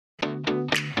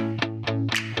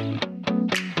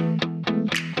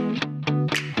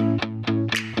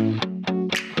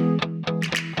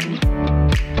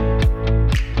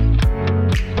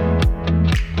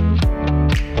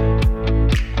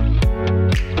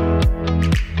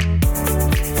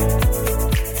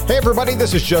Hey everybody,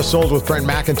 this is Just Sold with Brent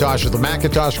McIntosh of the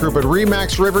McIntosh Group at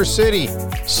RE/MAX River City.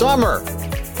 Summer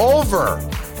over.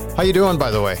 How you doing,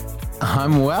 by the way?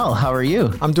 I'm well. How are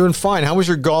you? I'm doing fine. How was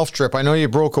your golf trip? I know you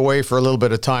broke away for a little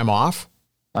bit of time off.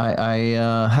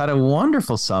 I had a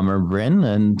wonderful summer, Bryn,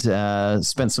 and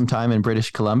spent some time in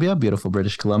British Columbia, beautiful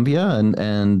British Columbia,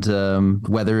 and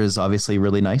weather is obviously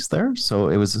really nice there. So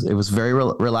it was very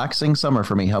relaxing summer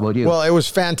for me. How about you? Well, it was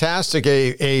fantastic.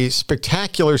 A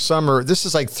spectacular summer. This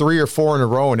is like 3 or 4 in a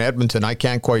row in Edmonton. I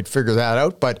can't quite figure that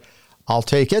out, but I'll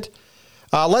take it.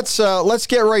 Let's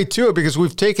get right to it because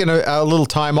we've taken a little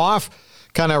time off,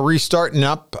 kind of restarting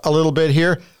up a little bit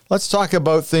here. Let's talk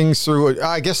about things through,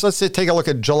 I guess let's take a look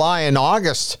at July and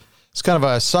August. It's kind of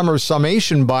a summer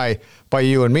summation by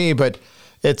you and me, but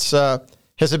has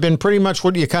it been pretty much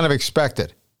what you kind of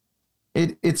expected?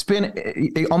 It's been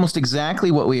almost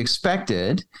exactly what we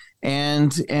expected.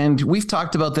 And we've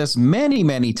talked about this many,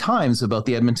 many times about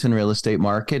the Edmonton real estate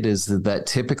market is that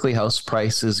typically house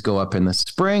prices go up in the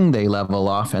spring, they level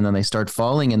off, and then they start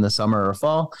falling in the summer or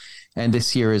fall. And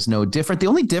this year is no different. The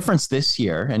only difference this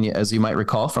year, and as you might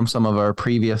recall from some of our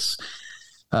previous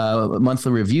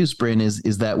monthly reviews, Bryn,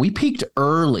 is that we peaked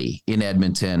early in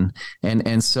Edmonton.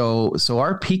 And so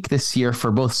our peak this year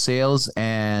for both sales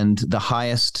and the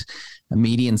highest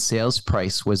median sales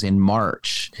price was in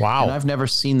March. Wow. And I've never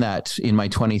seen that in my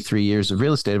 23 years of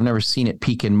real estate. I've never seen it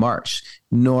peak in March.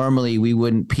 Normally we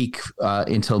wouldn't peak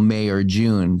until May or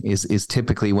June is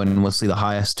typically when we'll see the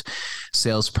highest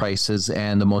sales prices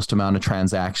and the most amount of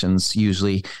transactions,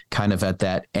 usually kind of at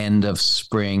that end of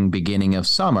spring, beginning of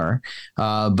summer.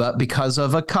 But because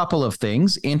of a couple of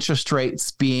things, interest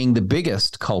rates being the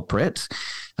biggest culprit,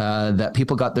 that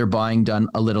people got their buying done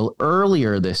a little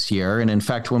earlier this year. And in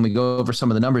fact, when we go over some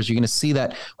of the numbers, you're going to see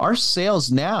that our sales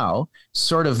now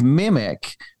sort of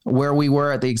mimic where we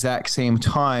were at the exact same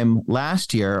time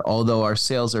last year, although our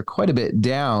sales are quite a bit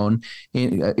down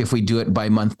if we do it by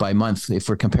month. If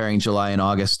we're comparing July and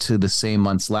August to the same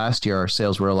months last year, our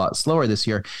sales were a lot slower this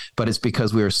year, but it's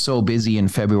because we were so busy in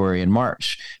February and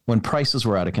March. When prices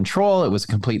were out of control, it was a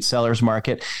complete seller's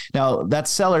market. Now, that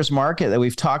seller's market that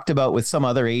we've talked about with some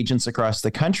other agents across the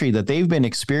country that they've been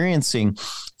experiencing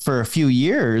for a few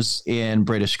years in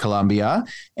British Columbia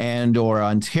and or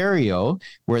Ontario,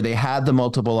 where they had the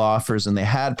multiple offers and they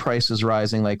had prices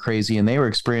rising like crazy, and they were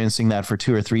experiencing that for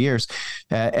 2 or 3 years.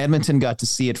 Edmonton got to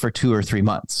see it for 2 or 3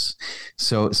 months.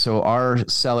 So our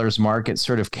seller's market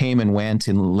sort of came and went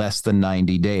in less than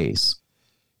 90 days.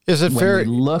 Is it fair? When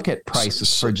we look at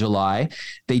prices for July,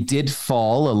 they did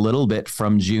fall a little bit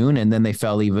from June, and then they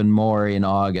fell even more in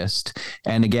August.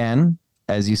 And again,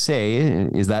 as you say,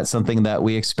 is that something that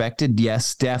we expected?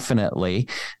 Yes, definitely.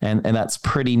 And that's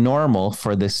pretty normal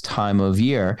for this time of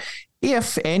year.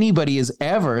 If anybody is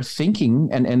ever thinking,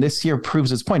 and this year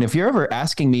proves its point, if you're ever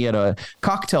asking me at a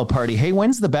cocktail party, hey,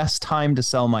 when's the best time to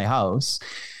sell my house?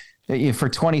 For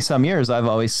 20 some years, I've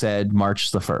always said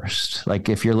March the 1st. Like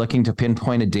if you're looking to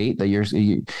pinpoint a date that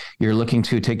you're looking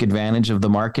to take advantage of the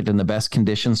market and the best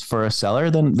conditions for a seller,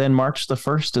 then March the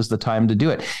 1st is the time to do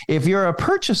it. If you're a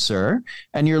purchaser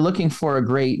and you're looking for a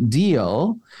great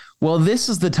deal, well, this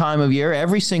is the time of year,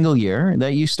 every single year,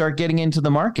 that you start getting into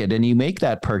the market and you make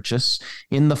that purchase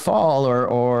in the fall or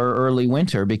early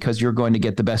winter because you're going to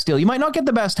get the best deal. You might not get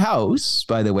the best house,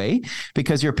 by the way,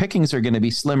 because your pickings are going to be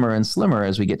slimmer and slimmer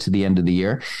as we get to the end of the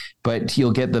year, but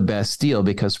you'll get the best deal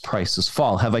because prices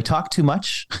fall. Have I talked too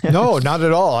much? No, not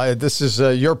at all. This is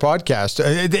your podcast.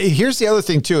 Here's the other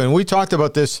thing, too, and we talked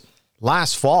about this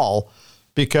last fall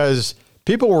because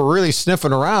people were really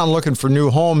sniffing around looking for new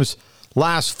homes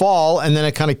last fall, and then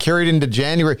it kind of carried into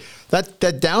January.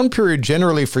 That down period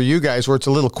generally for you guys where it's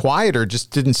a little quieter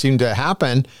just didn't seem to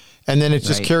happen, and then it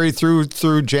just carried through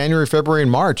January, February, and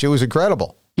March. It was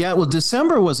incredible. Yeah, well,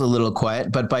 December was a little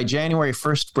quiet, but by January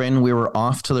 1st, Bryn, we were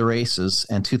off to the races,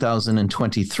 and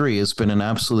 2023 has been an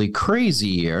absolutely crazy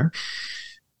year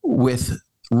with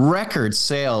record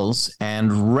sales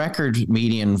and record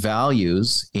median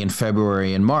values in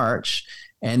February and March,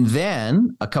 and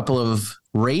then a couple of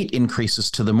rate increases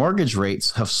to the mortgage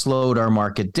rates have slowed our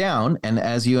market down. And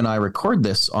as you and I record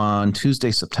this on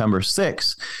Tuesday, September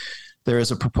 6th, there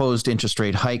is a proposed interest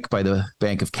rate hike by the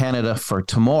Bank of Canada for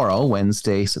tomorrow,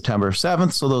 Wednesday, September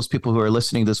 7th. So those people who are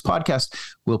listening to this podcast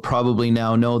will probably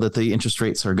now know that the interest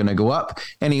rates are going to go up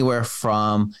anywhere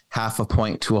from 0.5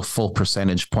 point to a full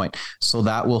percentage point. So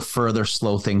that will further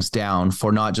slow things down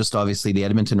for not just obviously the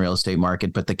Edmonton real estate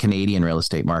market, but the Canadian real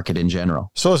estate market in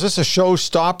general. So is this a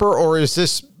showstopper, or does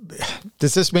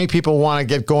this make people want to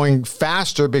get going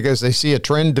faster because they see a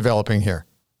trend developing here?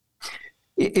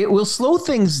 it will slow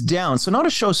things down. So not a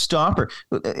showstopper.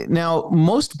 Now,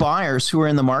 most buyers who are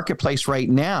in the marketplace right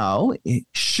now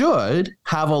should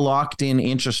have a locked-in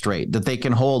interest rate that they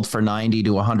can hold for 90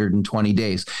 to 120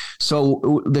 days.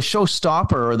 So the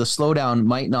showstopper or the slowdown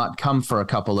might not come for a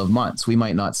couple of months. We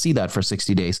might not see that for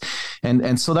 60 days.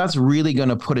 And so that's really going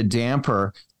to put a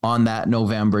damper on that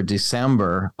November,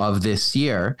 December of this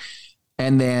year.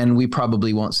 And then we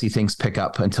probably won't see things pick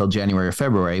up until January or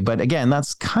February. But again,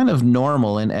 that's kind of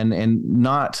normal and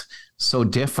not so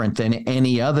different than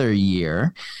any other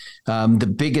year.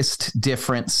 The biggest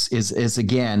difference is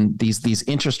again, these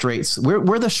interest rates.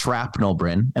 We're the shrapnel,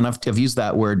 Bryn, and I've used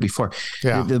that word before.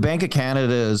 Yeah. The Bank of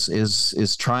Canada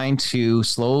is trying to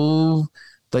slow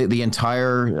the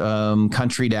entire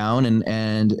country down.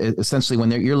 And essentially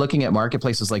when you're looking at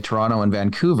marketplaces like Toronto and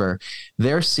Vancouver,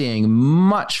 they're seeing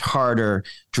much harder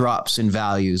drops in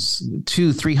values,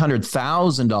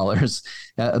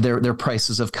 $200,000-$300,000. Their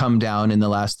prices have come down in the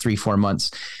last 3-4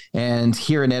 months. And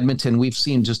here in Edmonton, we've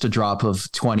seen just a drop of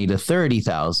 $20,000 to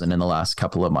 $30,000 in the last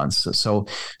couple of months. So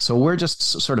we're just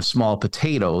sort of small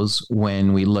potatoes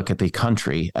when we look at the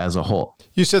country as a whole.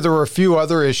 You said there were a few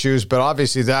other issues, but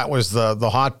obviously that was the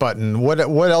hot button. What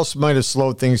else might have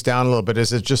slowed things down a little bit?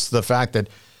 Is it just the fact that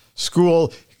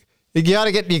school? You got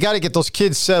to get those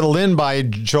kids settled in by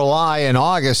July and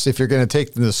August if you're going to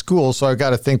take them to school. So I've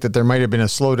got to think that there might have been a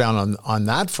slowdown on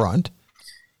that front.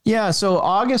 Yeah, so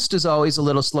August is always a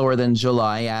little slower than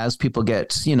July as people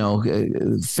get,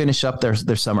 finish up their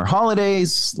summer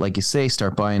holidays, like you say,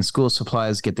 start buying school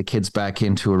supplies, get the kids back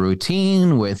into a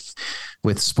routine with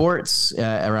sports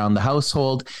around the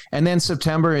household. And then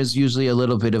September is usually a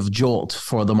little bit of jolt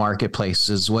for the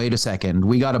marketplaces. Wait a second,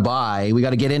 we got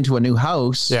to get into a new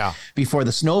house before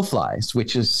the snow flies,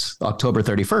 which is October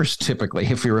 31st, typically,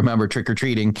 if you remember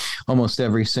trick-or-treating almost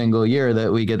every single year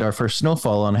that we get our first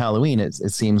snowfall on Halloween, it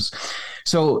seems.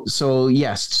 So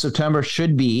yes, September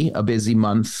should be a busy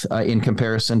month in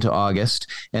comparison to August.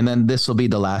 And then this will be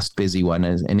the last busy one,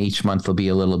 and each month will be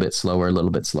a little bit slower.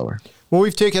 Well,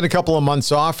 we've taken a couple of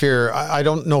months off here. I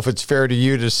don't know if it's fair to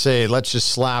you to say, let's just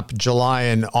slap July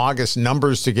and August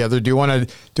numbers together. How do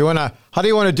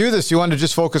you want to do this? Do you want to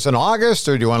just focus on August,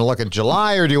 or do you want to look at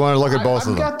July, or do you want to look at both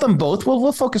of them? I've got them both.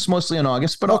 We'll focus mostly on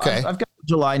August, but okay. I've got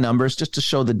July numbers just to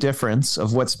show the difference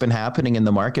of what's been happening in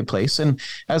the marketplace. And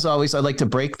as always, I'd like to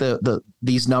break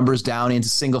these numbers down into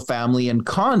single family and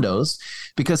condos,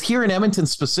 because here in Edmonton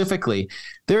specifically,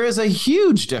 there is a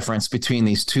huge difference between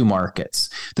these two markets.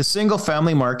 The single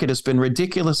family market has been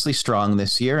ridiculously strong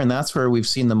this year, and that's where we've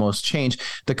seen the most change.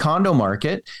 The condo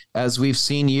market, as we've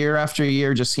seen year after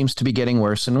year, just seems to be getting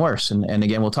worse and worse. And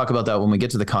again, we'll talk about that when we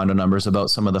get to the condo numbers, about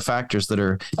some of the factors that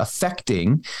are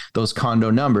affecting those condo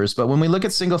numbers. But when we look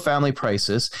at single family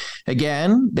prices,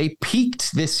 again, they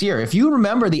peaked this year. If you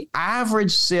remember, the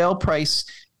average sale price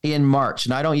in March,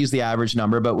 and I don't use the average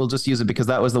number, but we'll just use it because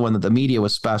that was the one that the media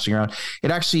was splashing around.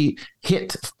 It actually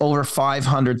hit over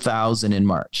 500,000 in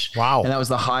March. Wow. And that was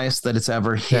the highest that it's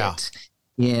ever hit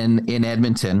in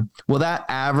Edmonton. Well, that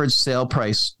average sale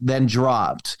price then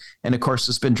dropped. And of course,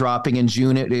 it's been dropping. In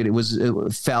June.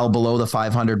 It fell below the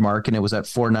 500 mark, and it was at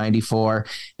 494.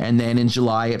 And then in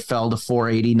July, it fell to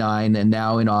 489. And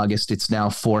now in August, it's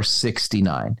now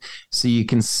 469. So you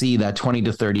can see that $20,000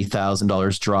 to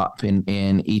 $30,000 drop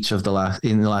in each of the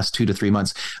last 2 to 3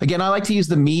 months. Again, I like to use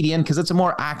the median because it's a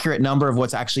more accurate number of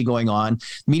what's actually going on.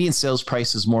 Median sales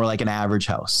price is more like an average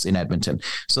house in Edmonton.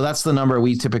 So that's the number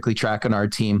we typically track on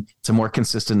our team. It's a more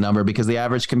consistent number because the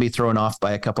average can be thrown off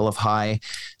by a couple of high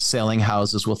selling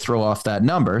houses will throw off that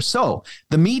number. So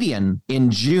the median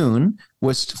in June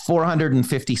was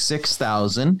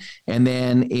 456,000. And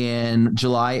then in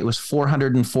July, it was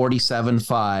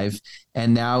 447,500.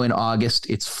 And now in August,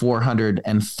 it's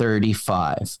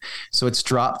 435. So it's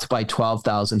dropped by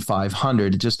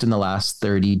 12,500 just in the last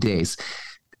 30 days.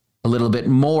 A little bit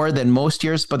more than most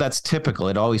years, but that's typical.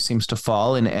 It always seems to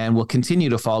fall and will continue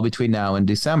to fall between now and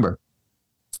December.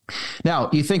 Now,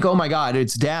 you think, oh my God,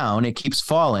 it's down, it keeps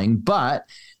falling. But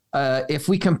if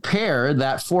we compare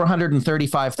that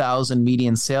 435,000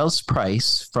 median sales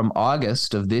price from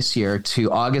August of this year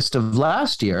to August of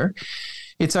last year,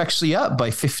 it's actually up by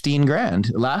 15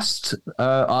 grand. Last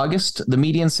August, the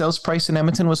median sales price in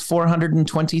Edmonton was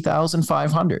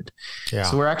 420,500. Yeah.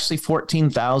 So we're actually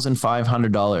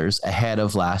 $14,500 ahead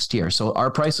of last year. So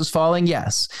our price is falling,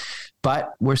 yes,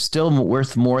 but we're still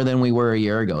worth more than we were a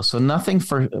year ago. So nothing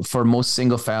for most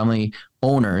single family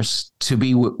owners to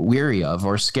be weary of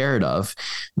or scared of,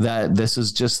 that this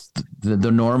is just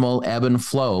the normal ebb and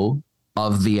flow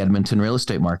of the Edmonton real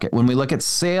estate market. When we look at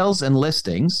sales and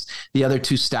listings, the other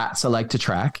two stats I like to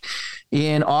track,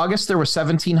 in August, there were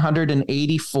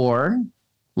 1,784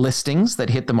 listings that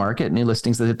hit the market, new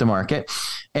listings that hit the market.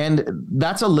 And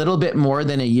that's a little bit more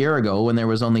than a year ago when there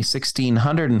was only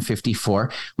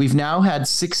 1,654. We've now had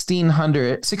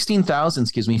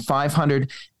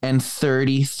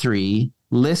 16,533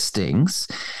 listings.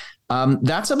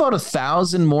 That's about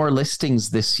 1,000 more listings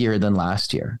this year than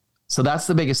last year. So that's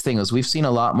the biggest thing, is we've seen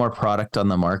a lot more product on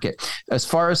the market. As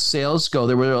far as sales go,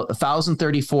 there were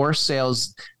 1,034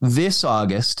 sales this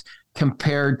August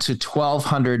compared to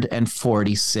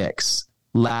 1,246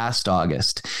 last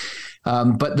August.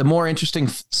 But the more interesting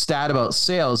stat about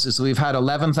sales is we've had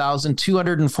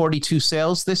 11,242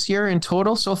 sales this year in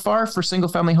total so far for single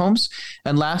family homes.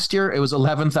 And last year it was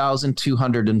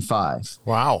 11,205.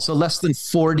 Wow. So less than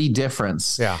 40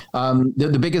 difference. Yeah.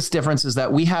 The biggest difference is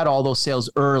that we had all those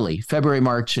sales early, February,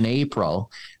 March, and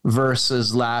April,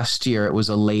 versus last year it was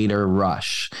a later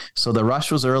rush. So the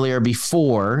rush was earlier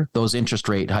before those interest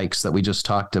rate hikes that we just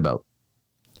talked about.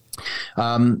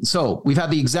 So we've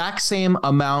had the exact same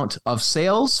amount of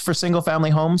sales for single family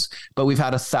homes, but we've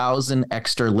had 1,000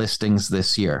 extra listings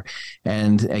this year.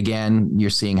 And again, you're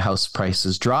seeing house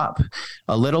prices drop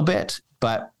a little bit,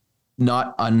 but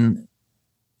not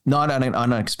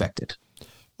unexpected.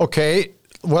 Okay.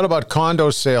 What about condo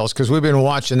sales? Because we've been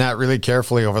watching that really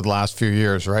carefully over the last few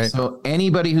years, right? So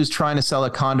anybody who's trying to sell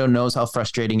a condo knows how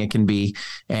frustrating it can be.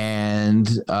 And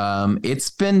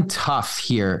it's been tough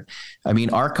here. I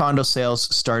mean, our condo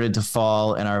sales started to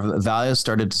fall and our values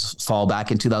started to fall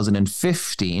back in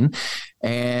 2015.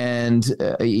 And,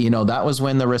 that was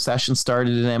when the recession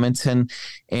started in Edmonton.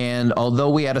 And although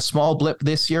we had a small blip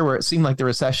this year where it seemed like the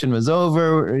recession was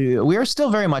over, we are still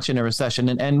very much in a recession.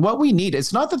 And what we need,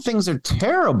 it's not that things are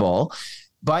terrible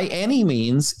by any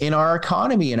means in our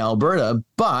economy in Alberta,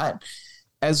 but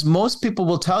as most people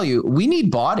will tell you, we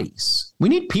need bodies. We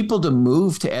need people to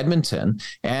move to Edmonton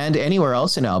and anywhere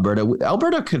else in Alberta.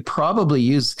 Alberta could probably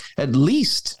use at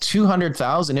least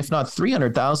 200,000, if not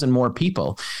 300,000 more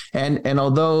people. And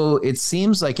although it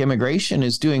seems like immigration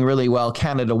is doing really well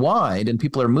Canada-wide and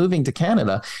people are moving to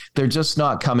Canada, they're just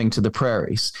not coming to the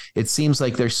prairies. It seems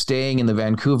like they're staying in the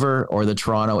Vancouver or the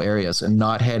Toronto areas and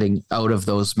not heading out of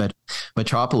those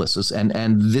metropolises.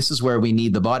 And this is where we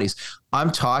need the bodies. I'm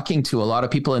talking to a lot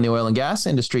of people in the oil and gas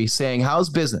industry saying, how's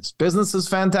business? Business is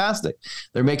fantastic.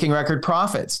 They're making record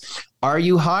profits. Are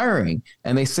you hiring?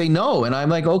 And they say no. And I'm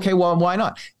like, okay, well, why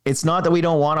not? It's not that we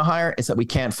don't want to hire. It's that we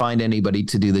can't find anybody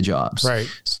to do the jobs. Right.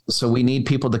 So we need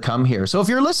people to come here. So if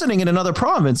you're listening in another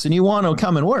province and you want to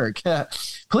come and work,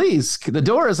 please, the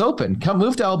door is open. Come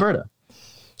move to Alberta.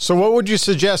 So what would you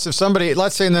suggest if somebody,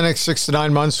 let's say in the next 6 to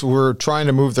 9 months, were trying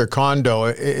to move their condo?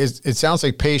 It sounds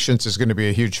like patience is going to be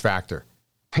a huge factor.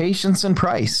 Patience and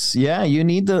price. Yeah, you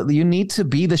need to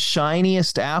be the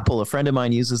shiniest apple. A friend of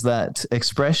mine uses that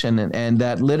expression, and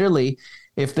that literally,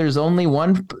 if there's only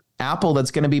one apple that's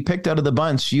going to be picked out of the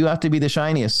bunch, you have to be the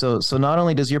shiniest. So not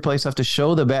only does your place have to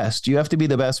show the best, you have to be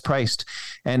the best priced.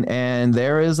 And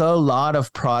there is a lot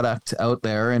of product out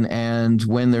there, and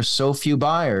when there's so few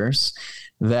buyers,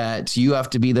 that you have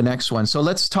to be the next one. So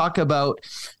let's talk about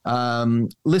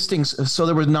listings. So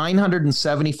there were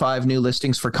 975 new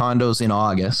listings for condos in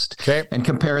August. Okay. And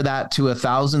compare that to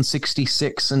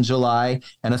 1,066 in July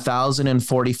and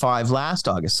 1,045 last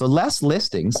August. So less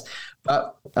listings.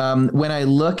 When I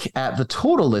look at the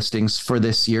total listings for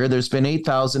this year, there's been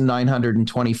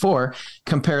 8,924.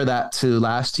 Compare that to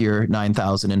last year,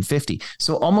 9,050.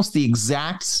 So almost the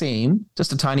exact same,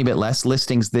 just a tiny bit less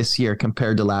listings this year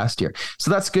compared to last year.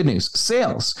 So that's good news.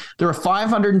 Sales. There were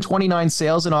 529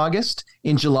 sales in August.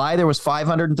 In July, there was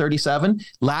 537.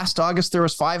 Last August, there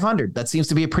was 500. That seems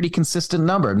to be a pretty consistent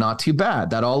number. Not too bad.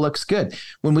 That all looks good.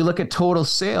 When we look at total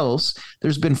sales,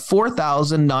 there's been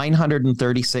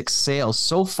 4,936 sales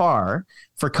so far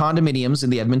for condominiums in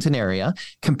the Edmonton area.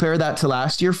 Compare that to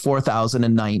last year,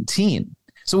 4,019.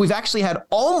 So we've actually had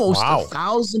almost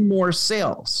 1,000 more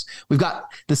sales. We've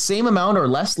got the same amount or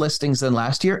less listings than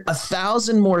last year,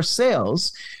 1,000 more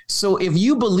sales. So if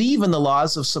you believe in the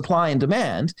laws of supply and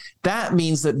demand, that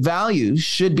means that values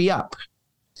should be up,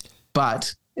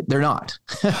 but they're not.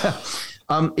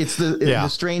 It's the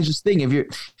strangest thing.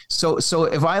 So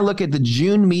if I look at the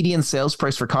June median sales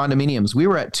price for condominiums, we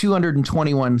were at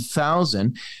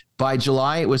 221,000. By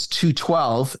July, it was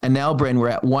 212, and now, Bryn, we're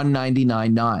at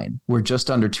 199.9. We're just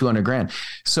under 200 grand.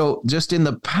 So just in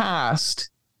the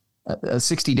past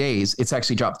 60 days, it's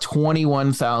actually dropped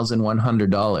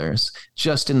 $21,100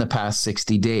 just in the past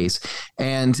 60 days.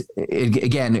 And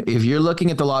again, if you're looking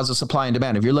at the laws of supply and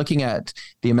demand, if you're looking at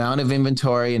the amount of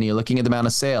inventory and you're looking at the amount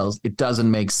of sales, it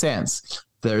doesn't make sense.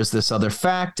 There's this other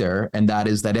factor, and that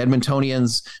is that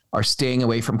Edmontonians are staying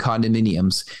away from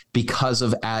condominiums because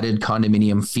of added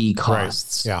condominium fee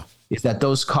costs. Right. Yeah. Is that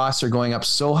those costs are going up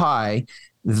so high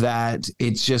that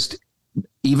it's just,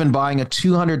 even buying a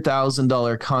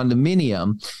 $200,000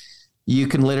 condominium, you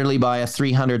can literally buy a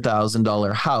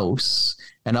 $300,000 house.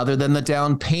 And other than the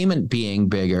down payment being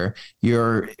bigger,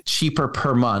 you're cheaper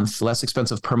per month, less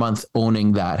expensive per month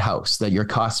owning that house, that your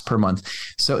costs per month.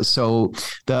 So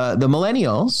the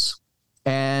millennials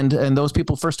and those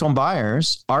people, first home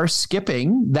buyers, are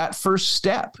skipping that first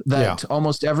step that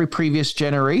almost every previous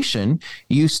generation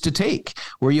used to take,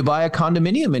 where you buy a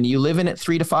condominium and you live in it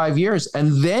 3 to 5 years,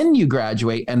 and then you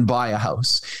graduate and buy a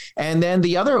house. And then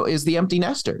the other is the empty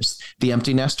nesters. The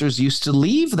empty nesters used to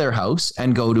leave their house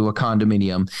and go to a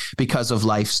condominium because of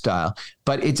lifestyle.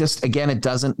 But it just, again, it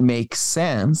doesn't make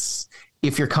sense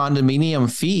if your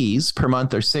condominium fees per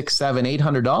month are $600, $700,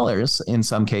 $800 in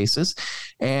some cases,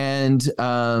 and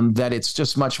that it's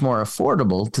just much more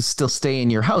affordable to still stay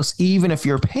in your house, even if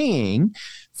you're paying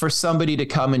for somebody to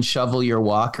come and shovel your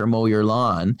walk or mow your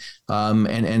lawn.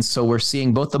 And so we're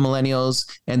seeing both the millennials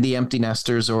and the empty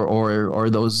nesters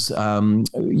or those,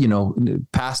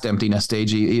 past empty nest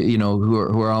age,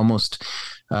 who are almost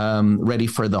ready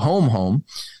for the home.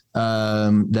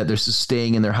 That they're just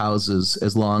staying in their houses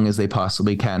as long as they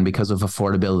possibly can because of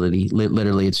affordability.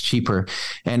 Literally, it's cheaper,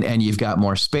 and you've got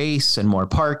more space and more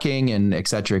parking and et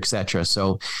cetera, et cetera.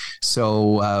 So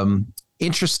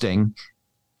interesting.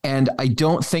 And I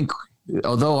don't think,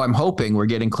 although I'm hoping we're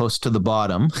getting close to the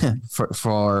bottom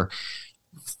for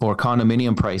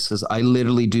condominium prices, I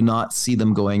literally do not see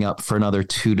them going up for another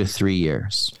 2 to 3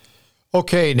 years.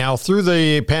 Okay, now through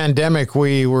the pandemic,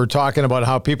 we were talking about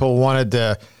how people wanted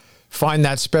to find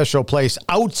that special place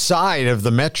outside of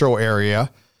the metro area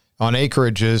on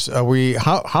acreages.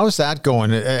 How's that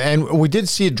going? And we did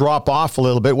see it drop off a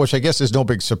little bit, which I guess is no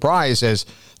big surprise as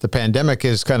the pandemic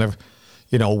is kind of,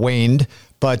 waned.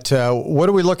 But what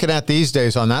are we looking at these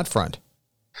days on that front?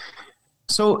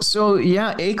 So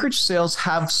yeah, acreage sales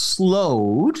have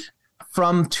slowed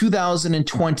from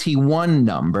 2021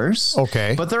 numbers.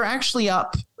 Okay. But they're actually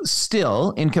up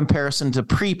still in comparison to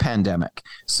pre-pandemic.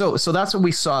 So that's what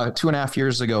we saw 2.5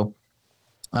 years ago,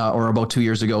 or about 2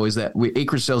 years ago, is that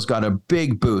acreage sales got a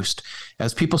big boost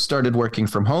as people started working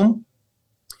from home.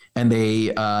 And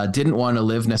they didn't want to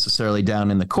live necessarily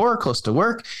down in the core close to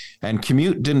work, and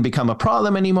commute didn't become a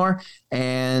problem anymore.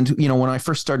 And, when I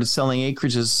first started selling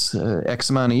acreages X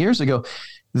amount of years ago,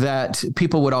 that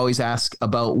people would always ask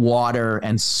about water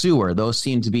and sewer. Those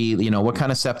seem to be, what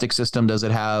kind of septic system does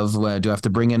it have? Do I have to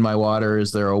bring in my water?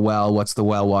 Is there a well? What's the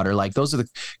well water like? Those are the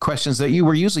questions that you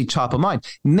were usually top of mind.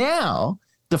 Now,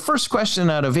 the first question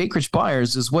out of acreage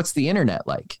buyers is, what's the internet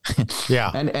like?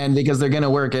 Yeah. And because they're going to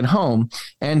work at home.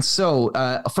 And so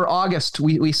for August,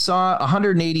 we saw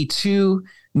 182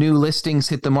 new listings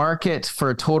hit the market for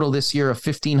a total this year of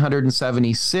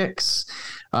 1,576.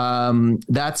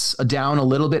 That's down a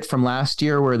little bit from last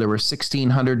year where there were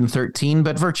 1,613,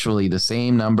 but virtually the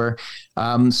same number.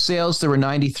 Sales, there were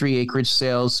 93 acreage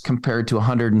sales compared to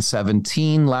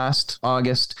 117 last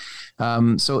August.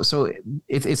 So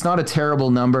it's not a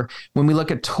terrible number. When we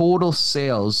look at total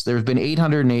sales, there's been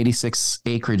 886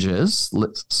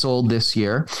 acreages sold this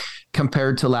year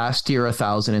compared to last year,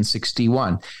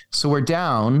 1,061. So we're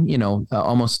down,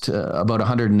 almost about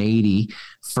 180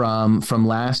 from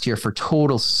last year for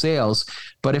total sales.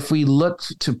 But if we look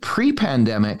to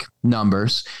pre-pandemic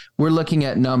numbers, we're looking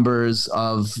at numbers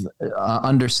of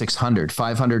under 600,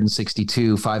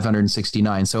 562,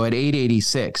 569. So at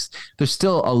 886, there's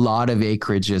still a lot of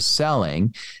acreages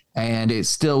selling, and it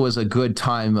still was a good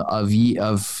time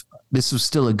this was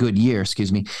still a good year,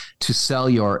 to sell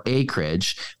your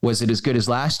acreage. Was it as good as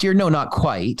last year? No, not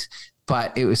quite,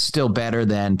 but it was still better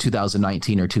than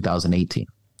 2019 or 2018.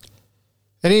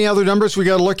 Any other numbers we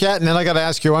got to look at? And then I got to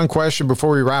ask you one question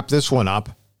before we wrap this one up.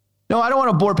 No, I don't want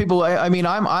to bore people. I mean,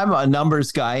 I'm a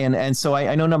numbers guy, and so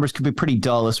I know numbers can be pretty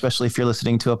dull, especially if you're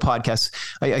listening to a podcast.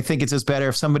 I think it's just better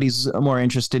if somebody's more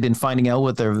interested in finding out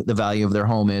what the value of their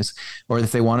home is, or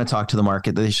if they want to talk to the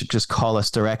market, they should just call us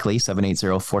directly,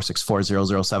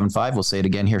 780-464-0075. We'll say it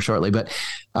again here shortly, but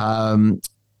and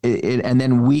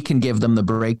then we can give them the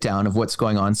breakdown of what's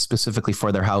going on specifically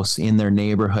for their house in their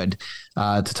neighborhood,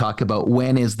 to talk about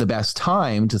when is the best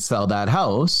time to sell that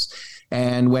house.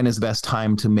 and when is the best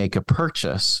time to make a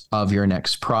purchase of your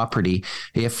next property.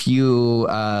 If you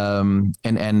and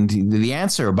the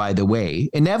answer, by the way,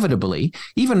 inevitably,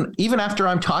 even after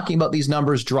I'm talking about these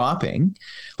numbers dropping,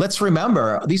 let's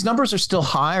remember these numbers are still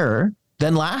higher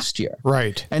than last year.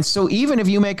 Right. And so even if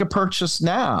you make a purchase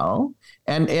now,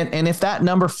 and if that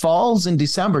number falls in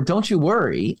December, don't you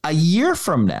worry. A year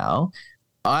from now,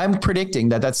 I'm predicting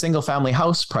that single family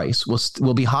house price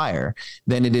will be higher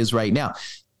than it is right now.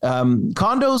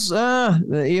 Condos,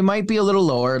 it might be a little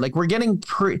lower. Like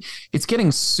it's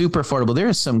getting super affordable. There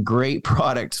is some great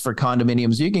products for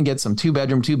condominiums. You can get some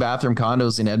 2-bedroom, 2-bathroom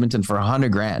condos in Edmonton for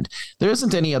 $100,000. There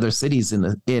isn't any other cities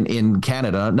in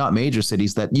Canada, not major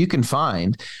cities, that you can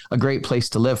find a great place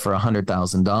to live for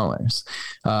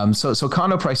 $100,000. So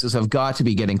condo prices have got to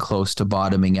be getting close to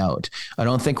bottoming out. I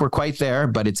don't think we're quite there,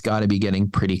 but it's got to be getting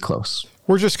pretty close.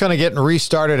 We're just kind of getting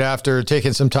restarted after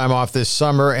taking some time off this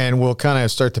summer, and we'll kind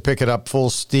of start to pick it up full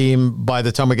steam by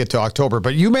the time we get to October.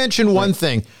 But you mentioned one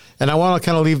thing, and I want to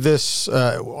kind of leave this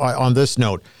on this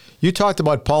note. You talked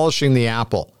about polishing the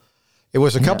apple. It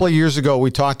was a couple of years ago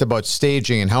we talked about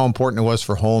staging and how important it was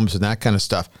for homes and that kind of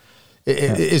stuff.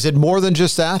 Is it more than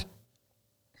just that?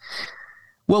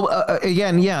 Well,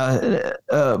 again,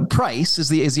 price is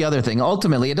the other thing.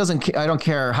 Ultimately, I don't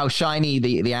care how shiny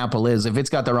the apple is. If it's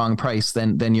got the wrong price,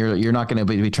 then you're not going to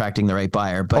be attracting the right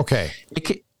buyer. But okay,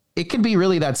 it can be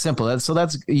really that simple. So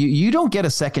that's you don't get a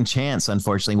second chance,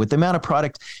 unfortunately, with the amount of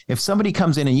product. If somebody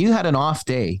comes in and you had an off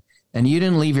day and you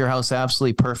didn't leave your house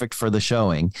absolutely perfect for the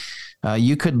showing,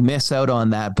 you could miss out on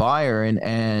that buyer.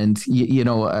 And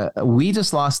we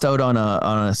just lost out on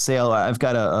a sale. I've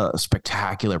got a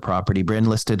spectacular property, Bryn,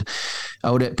 listed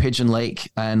out at Pigeon Lake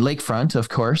and Lakefront, of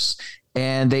course.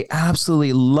 And they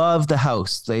absolutely love the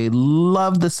house. They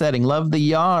love the setting, love the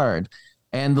yard,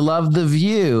 and love the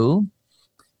view.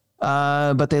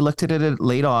 But they looked at it at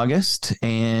late August,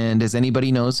 and as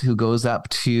anybody knows who goes up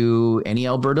to any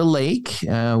Alberta lake,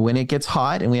 when it gets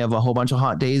hot and we have a whole bunch of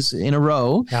hot days in a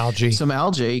row, some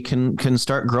algae can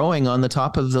start growing on the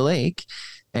top of the lake.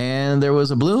 And there was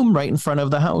a bloom right in front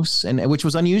of the house, and which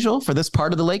was unusual for this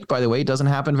part of the lake, by the way. It doesn't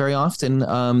happen very often.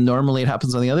 Normally it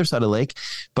happens on the other side of the lake,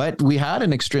 but we had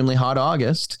an extremely hot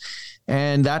August.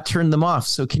 And that turned them off.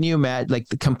 So can you imagine,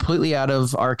 completely out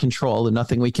of our control and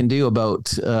nothing we can do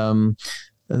about an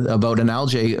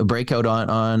algae breakout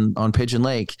on Pigeon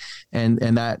Lake. And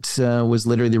that was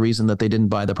literally the reason that they didn't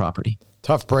buy the property.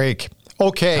 Tough break.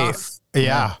 Okay. Tough.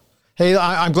 Yeah. Hey,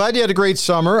 I'm glad you had a great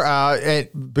summer.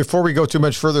 And before we go too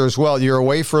much further as well, you're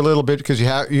away for a little bit because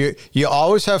you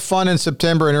always have fun in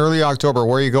September and early October.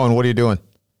 Where are you going? What are you doing?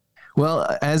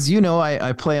 Well, as you know,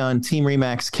 I play on Team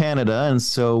Remax Canada, and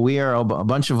so we are a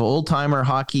bunch of old-timer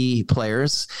hockey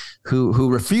players who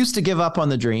refuse to give up on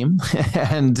the dream.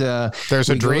 And there's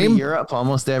a dream. Go to Europe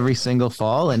almost every single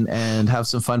fall and have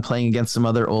some fun playing against some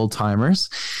other old-timers.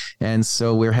 And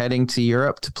so we're heading to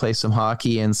Europe to play some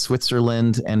hockey in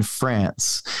Switzerland and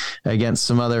France against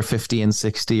some other 50 and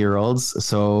 60-year-olds.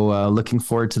 So looking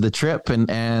forward to the trip,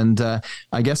 and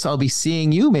I guess I'll be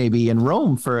seeing you maybe in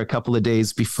Rome for a couple of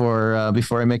days before I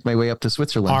make my way up to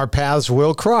Switzerland. Our paths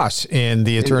will cross in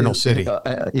the Eternal City.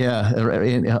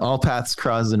 All paths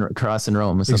cross in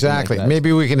Rome. Exactly. Like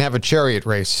maybe we can have a chariot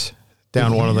race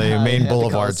down one of the main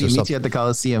boulevards or something. Meet you at the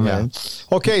Coliseum, man.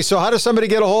 Okay, so how does somebody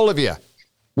get a hold of you?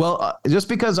 Well, just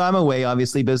because I'm away,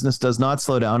 obviously business does not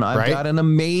slow down. I've got an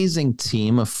amazing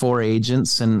team of 4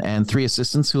 agents and 3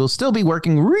 assistants who will still be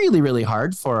working really, really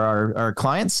hard for our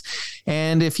clients.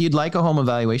 And if you'd like a home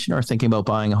evaluation or thinking about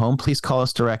buying a home, please call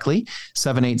us directly,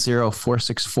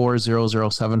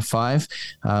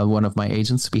 780-464-0075. One of my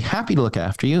agents will be happy to look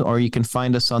after you, or you can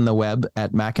find us on the web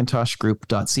at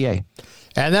macintoshgroup.ca.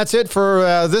 And that's it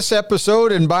for this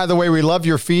episode. And by the way, we love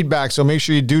your feedback, so make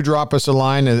sure you do drop us a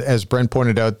line, as Brent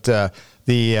pointed out, the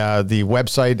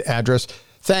website address.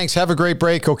 Thanks. Have a great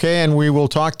break, okay? And we will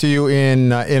talk to you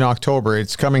in October.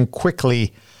 It's coming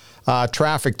quickly.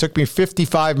 Traffic took me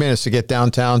 55 minutes to get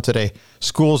downtown today.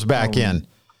 School's back in.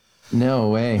 No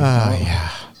way. Yeah.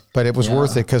 But it was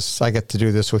worth it because I get to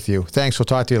do this with you. Thanks. We'll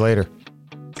talk to you later.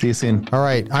 See you soon. All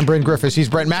right. I'm Brent Griffiths. He's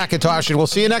Brent McIntosh, and we'll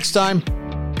see you next time.